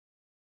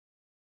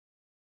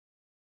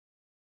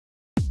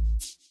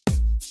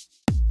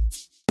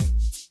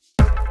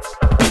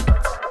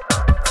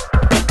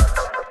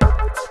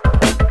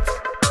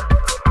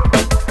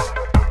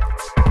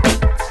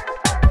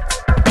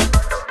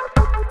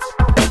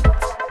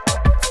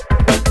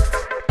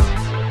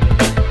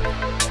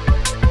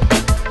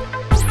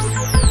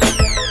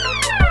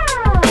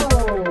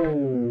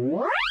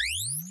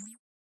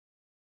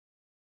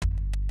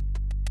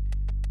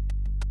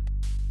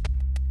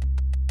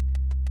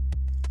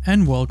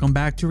And welcome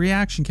back to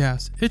Reaction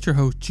Cast. It's your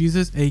host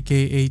Jesus,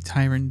 aka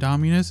Tyrant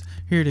Dominus,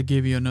 here to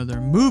give you another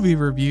movie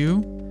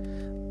review.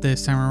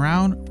 This time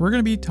around, we're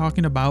going to be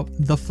talking about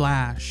The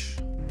Flash.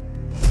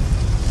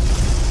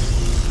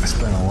 I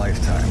spent a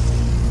lifetime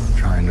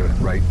trying to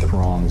right the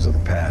wrongs of the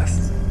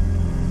past.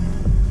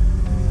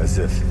 As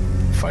if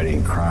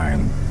fighting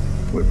crime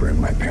would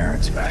bring my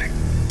parents back.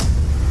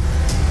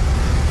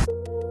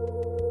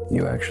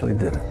 You actually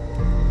did it.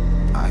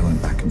 I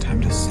went back in time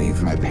to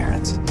save my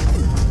parents.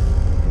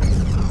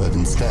 But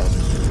instead,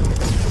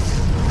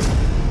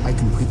 I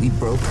completely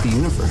broke the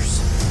universe.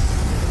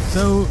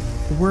 So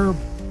we're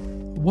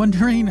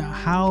wondering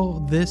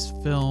how this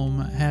film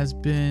has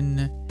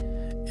been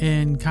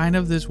in kind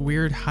of this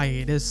weird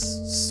hiatus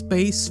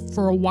space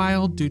for a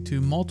while due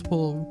to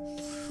multiple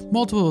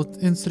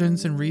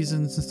incidents and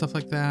reasons and stuff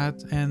like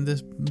that. And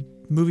this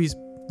movie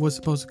was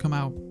supposed to come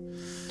out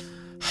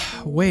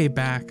way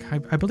back. I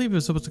believe it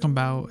was supposed to come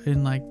out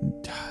in like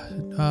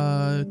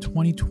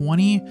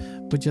 2020,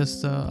 but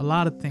just a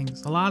lot of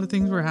things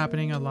were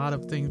happening, a lot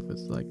of things with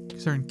like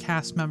certain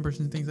cast members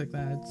and things like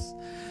that.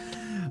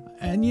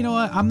 And you know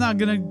what, I'm not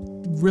gonna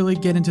really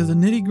get into the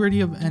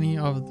nitty-gritty of any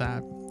of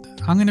that.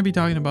 I'm gonna be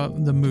talking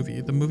about the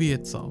movie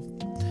itself,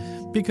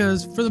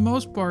 because for the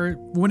most part,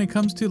 when it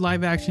comes to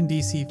live action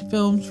DC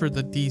films for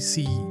the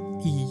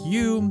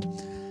DCEU,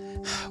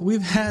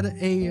 we've had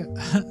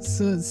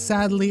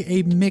sadly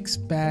a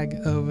mixed bag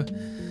of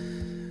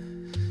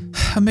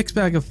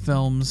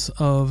films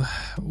of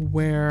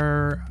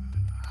where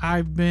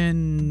I've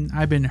been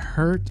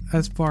hurt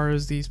as far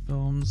as these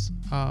films,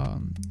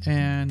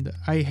 and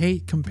I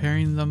hate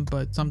comparing them,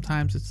 but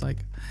sometimes it's like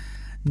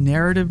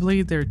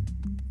narratively they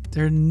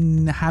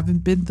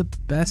haven't been the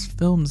best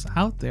films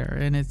out there.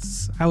 And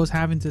I was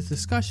having this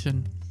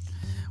discussion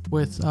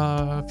with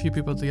a few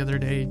people the other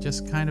day,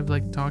 just kind of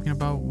like talking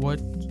about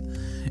what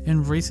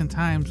in recent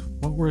times,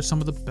 what were some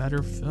of the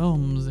better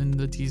films in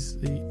the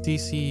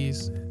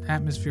DC's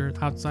atmosphere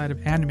outside of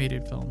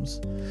animated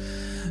films.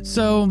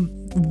 So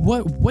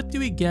what do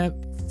we get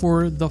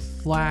for the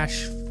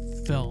Flash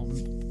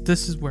film?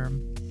 This is where,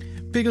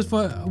 because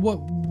what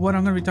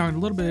I'm going to be talking a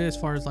little bit as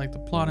far as like the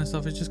plot and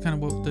stuff, it's just kind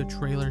of what the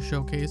trailer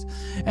showcased.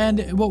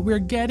 And what we're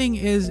getting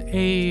is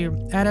a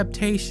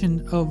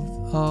adaptation of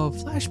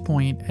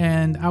Flashpoint.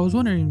 And I was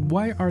wondering,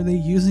 why are they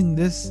using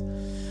this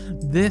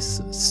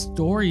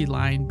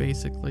storyline?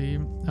 Basically,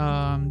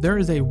 there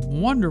is a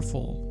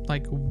wonderful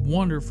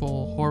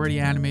already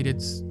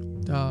animated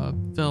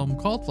film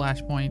called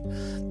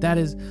Flashpoint that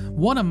is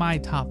one of my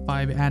top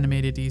 5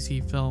 animated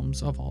DC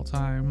films of all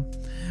time.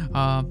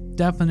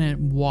 Definite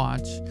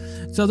watch.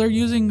 So they're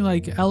using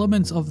like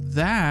elements of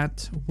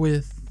that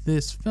with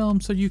this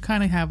film, so you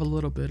kind of have a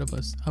little bit of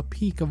a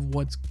peek of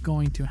what's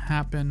going to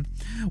happen,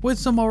 with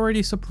some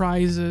already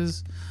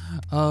surprises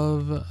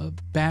of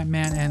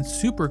Batman and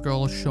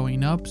Supergirl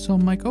showing up. So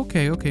I'm like,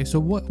 okay, so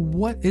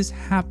what is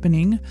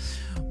happening?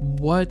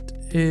 What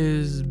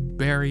is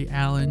Barry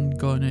Allen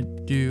gonna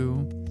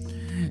do,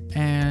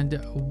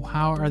 and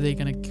how are they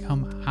gonna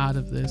come out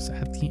of this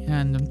at the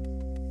end?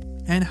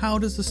 And how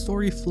does the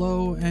story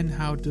flow, and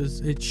how does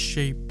it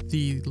shape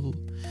the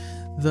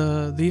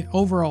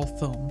overall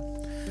film?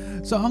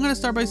 So I'm gonna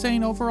start by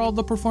saying overall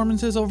the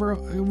performances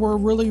were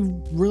really,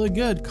 really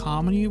good.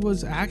 Comedy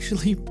was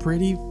actually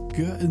pretty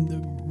good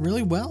and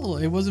really well.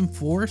 It wasn't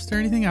forced or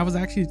anything. I was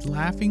actually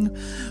laughing.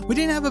 We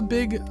didn't have a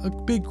big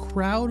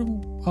crowd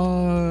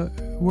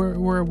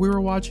where we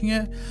were watching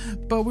it,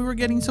 but we were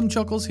getting some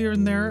chuckles here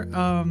and there,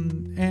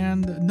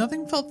 and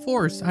nothing felt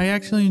forced. I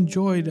actually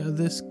enjoyed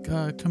this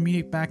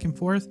comedic back and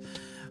forth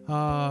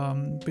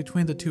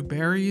between the two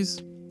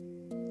Barrys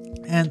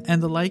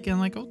and the like, and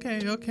like, okay,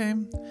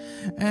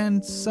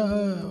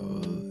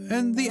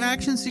 and the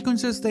action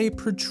sequences they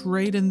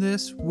portrayed in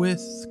this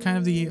with kind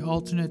of the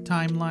alternate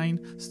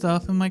timeline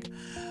stuff, I'm like,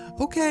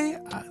 okay,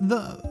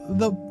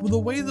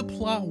 the way the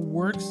plot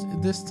works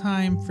this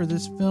time for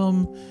this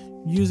film,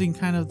 using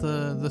kind of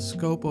the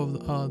scope of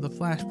the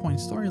Flashpoint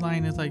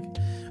storyline, is like,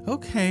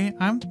 okay,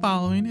 I'm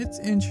following. It's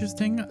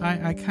interesting.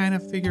 I kind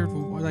of figured,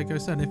 like I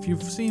said, if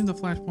you've seen the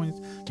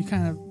Flashpoint, you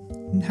kind of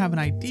have an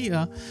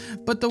idea,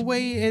 but the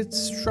way it's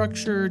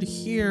structured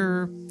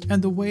here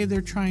and the way they're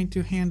trying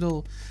to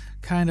handle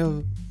kind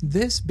of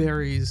this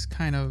Barry's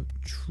kind of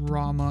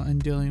trauma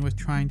and dealing with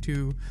trying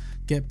to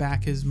get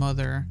back his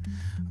mother,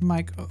 I'm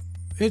like,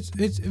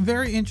 it's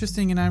very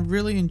interesting, and I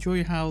really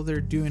enjoy how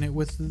they're doing it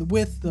with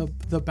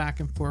the back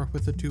and forth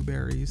with the two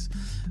Barrys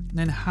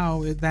and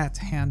how that's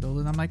handled.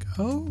 And I'm like,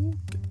 oh,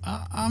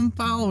 I'm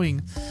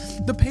following.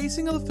 The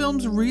pacing of the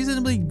film's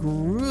reasonably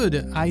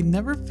good. I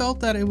never felt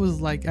that it was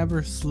like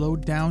ever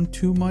slowed down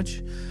too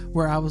much,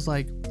 where I was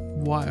like,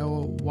 why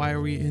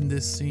are we in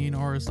this scene,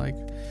 or it's like,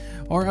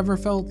 or ever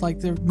felt like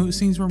the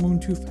scenes were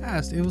moving too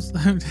fast. It was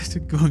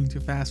going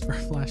too fast for a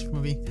Flash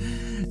movie.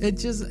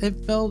 It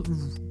felt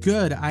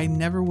good. I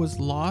never was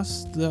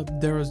lost.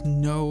 There was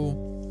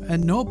no at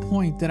no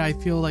point did I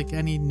feel like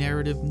any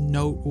narrative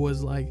note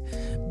was like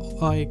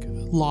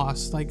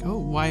lost, like, oh,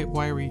 why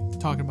are we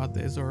talking about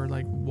this, or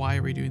like, why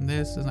are we doing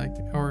this, and like,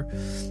 or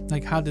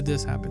like, how did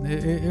this happen?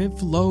 It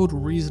flowed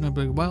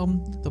reasonably well,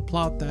 the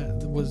plot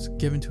that was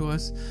given to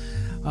us,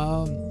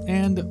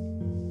 and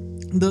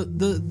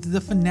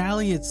the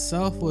finale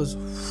itself was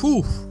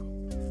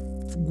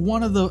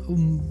one of the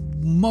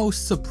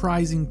most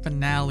surprising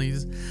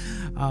finales,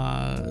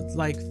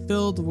 like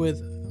filled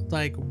with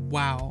like,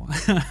 wow.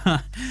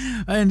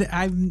 And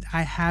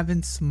I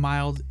haven't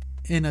smiled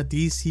in a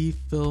DC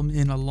film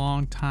in a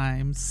long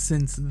time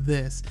since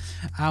this.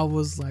 I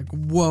was like,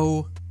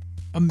 whoa,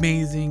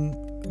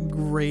 amazing,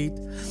 great.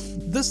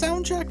 The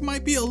soundtrack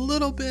might be a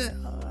little bit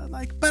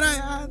but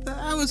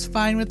I was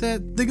fine with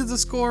it because the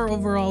score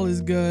overall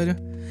is good.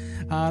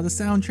 The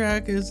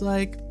soundtrack is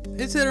like,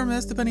 it's hit or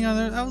miss depending on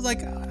it. I was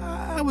like,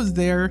 I was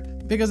there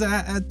because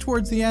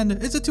towards the end,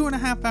 it's a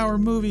 2.5 hour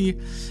movie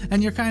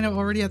and you're kind of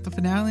already at the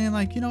finale and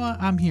like, you know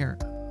what, I'm here,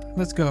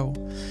 let's go.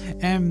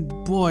 And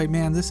boy,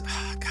 man, this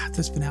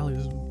finale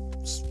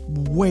was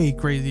way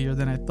crazier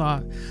than I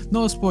thought.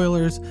 No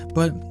spoilers,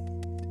 but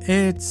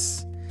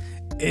it's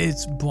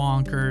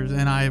bonkers,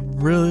 and I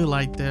really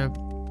liked it.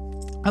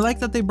 I like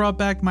that they brought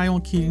back Michael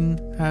Keaton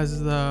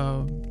as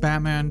the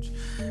Batman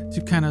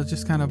to kind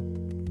of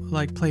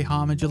like play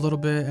homage a little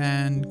bit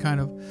and kind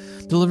of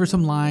deliver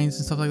some lines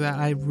and stuff like that.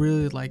 I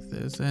really like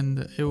this,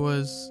 and it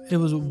was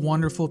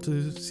wonderful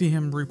to see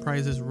him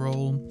reprise his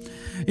role,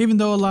 even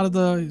though a lot of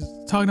the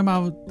talking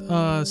about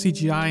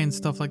CGI and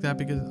stuff like that,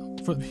 because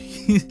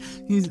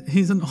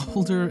he's an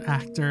older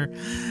actor,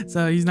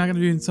 so he's not gonna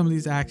be in some of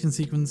these action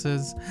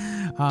sequences,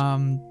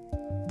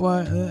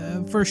 but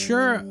for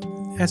sure,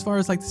 as far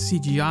as like the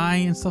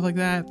CGI and stuff like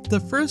that, the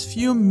first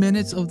few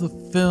minutes of the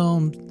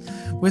film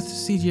with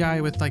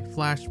CGI, with like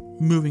Flash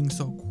moving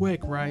so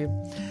quick, right,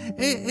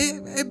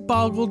 it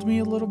boggled me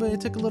a little bit. It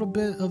took a little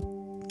bit of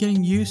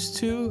getting used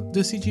to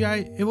the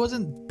CGI. It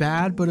wasn't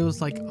bad, but it was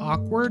like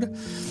awkward.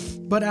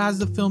 But as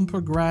the film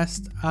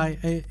progressed,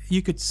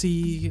 you could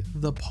see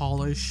the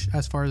polish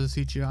as far as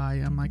the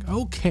CGI. I'm like,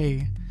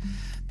 okay,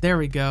 there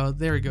we go.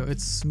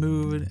 It's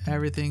smooth.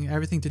 Everything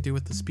to do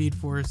with the Speed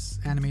Force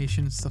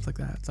animation, stuff like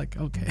that. It's like,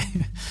 okay,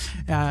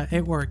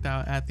 it worked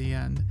out at the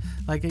end.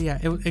 Like, yeah,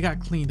 it got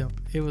cleaned up.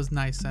 It was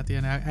nice at the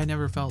end. I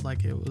never felt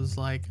like it was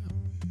like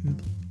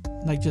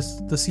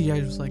just the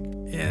CGI was like,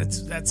 yeah,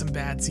 that's some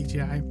bad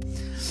CGI.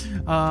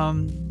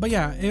 But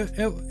yeah,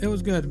 it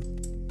was good.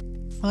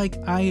 Like,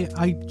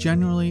 I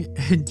genuinely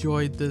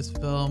enjoyed this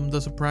film.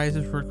 The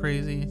surprises were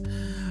crazy.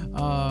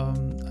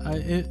 I'm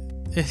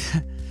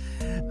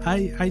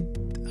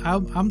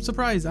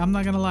surprised. I'm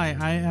not gonna lie.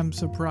 I am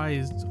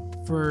surprised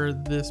for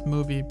this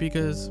movie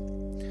because,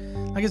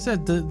 like I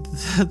said, the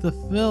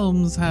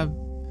films have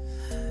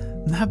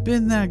not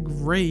been that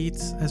great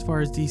as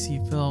far as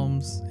DC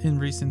films in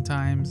recent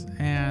times,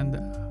 and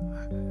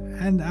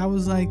I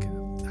was like,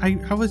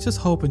 I was just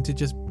hoping to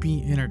just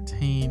be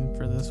entertained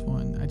for this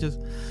one.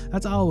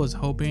 That's all I was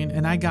hoping,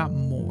 and I got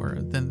more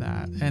than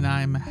that, and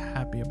I'm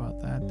happy about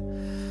that.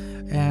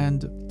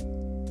 And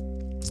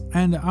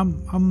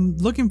I'm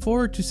looking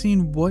forward to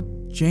seeing what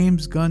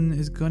James Gunn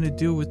is going to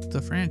do with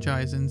the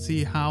franchise and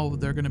see how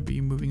they're going to be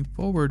moving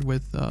forward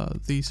with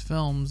these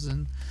films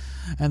and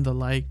the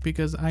like,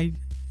 because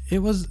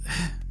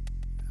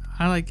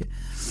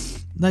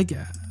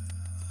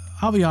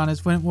I'll be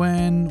honest,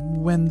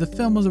 when the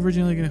film was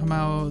originally going to come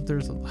out,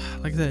 there's,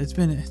 like I said, it's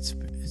been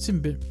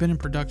in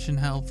production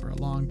hell for a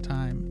long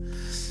time,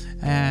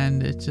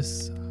 and I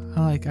just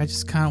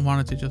kind of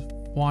wanted to just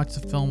watch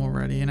the film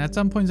already. And at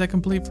some points I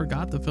completely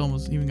forgot the film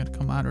was even going to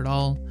come out at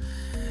all.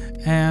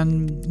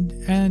 And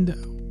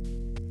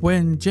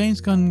when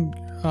James Gunn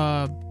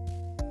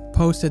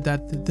posted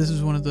that this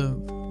is one of the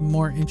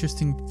more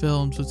interesting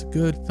films, it's a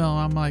good film,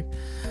 I'm like,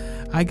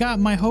 I got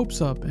my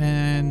hopes up,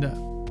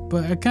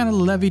 but I kind of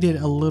levied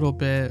it a little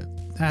bit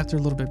after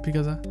a little bit,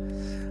 because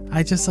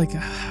I just like,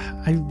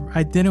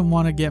 I didn't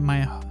want to get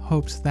my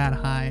hopes that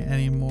high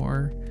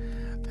anymore.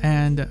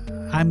 And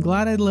I'm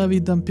glad I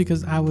levied them,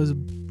 because I was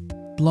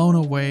blown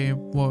away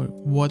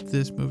what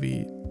this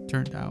movie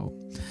turned out.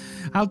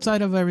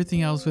 Outside of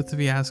everything else with the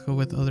fiasco,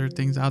 with other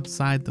things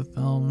outside the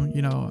film,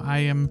 you know,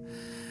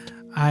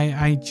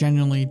 I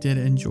genuinely did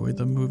enjoy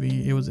the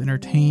movie. It was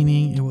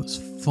entertaining. It was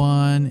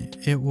fun.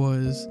 It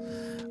was,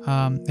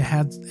 it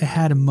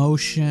had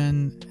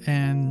emotion,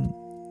 and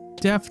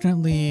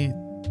definitely,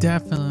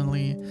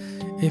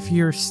 if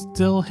you're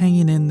still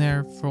hanging in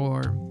there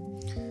for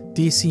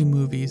DC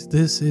movies,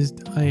 this is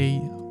a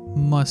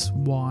must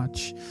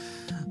watch.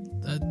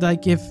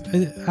 Like, if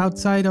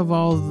outside of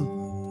all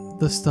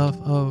the stuff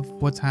of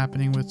what's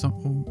happening with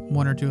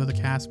one or two of the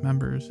cast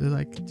members,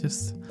 like,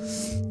 just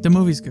the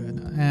movie's good,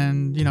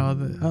 and you know,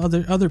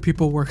 the other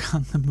people work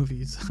on the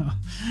movies, so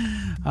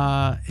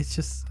it's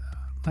just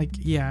like,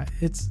 yeah,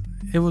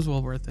 it was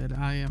well worth it.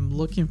 I am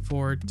looking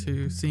forward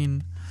to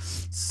seeing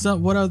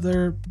what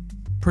other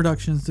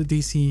productions the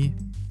DC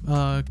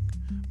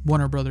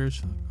Warner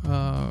Brothers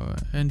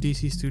and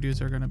DC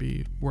Studios are going to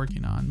be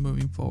working on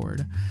moving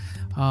forward,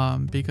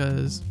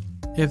 because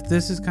if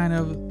this is kind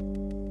of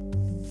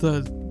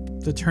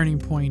the turning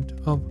point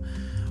of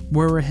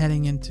where we're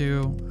heading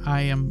into,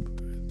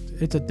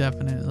 it's a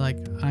definite, like,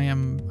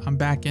 I'm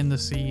back in the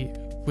seat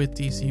with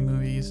DC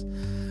movies.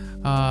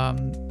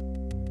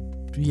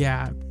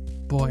 Yeah,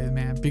 boy,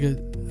 man, because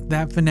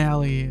that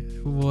finale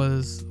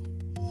was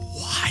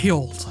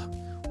wild,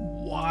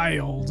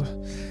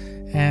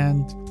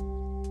 and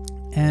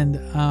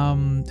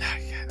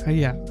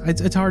yeah,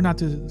 it's hard not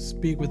to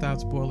speak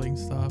without spoiling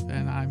stuff,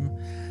 and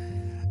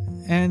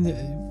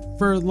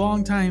for a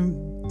long time,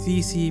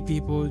 DC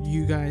people,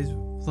 you guys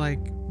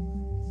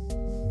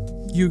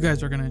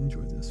are gonna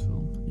enjoy this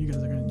film.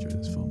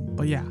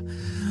 But yeah,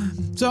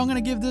 so I'm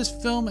gonna give this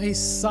film a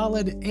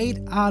solid 8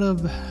 out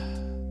of.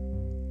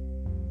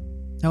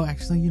 No,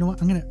 actually, you know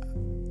what? I'm gonna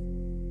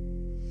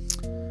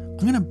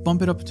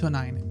bump it up to a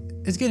 9.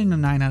 It's getting a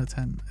 9 out of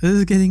 10. This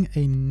is getting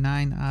a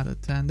 9 out of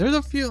 10. There's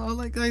a few,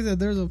 like I said,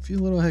 there's a few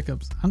little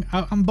hiccups.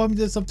 I'm bumping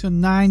this up to a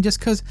 9 just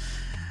because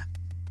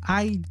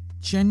I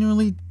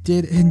genuinely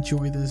did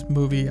enjoy this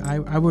movie.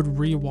 I would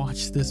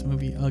rewatch this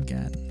movie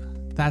again.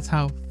 That's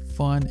how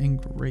fun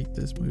and great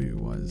this movie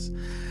was.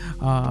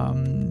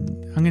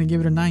 I'm gonna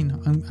give it a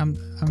 9.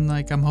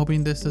 I'm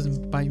hoping this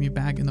doesn't bite me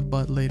back in the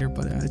butt later,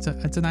 but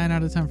it's a 9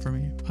 out of 10 for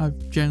me. I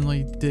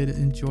genuinely did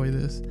enjoy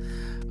this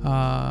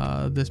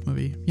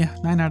movie. Yeah,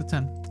 9 out of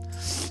 10.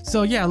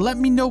 So yeah, let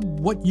me know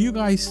what you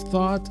guys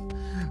thought.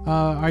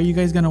 Are you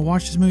guys gonna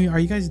watch this movie? Are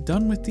you guys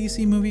done with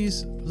DC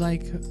movies?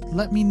 Like,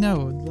 let me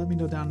know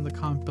down in the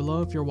comment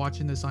below. If you're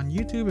watching this on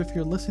YouTube, if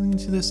you're listening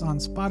to this on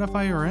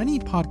Spotify or any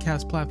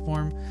podcast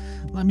platform,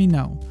 let me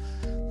know.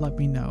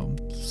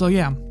 So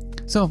yeah,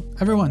 so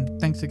everyone,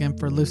 thanks again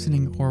for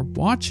listening or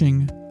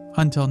watching.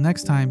 Until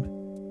next time,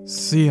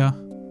 see ya.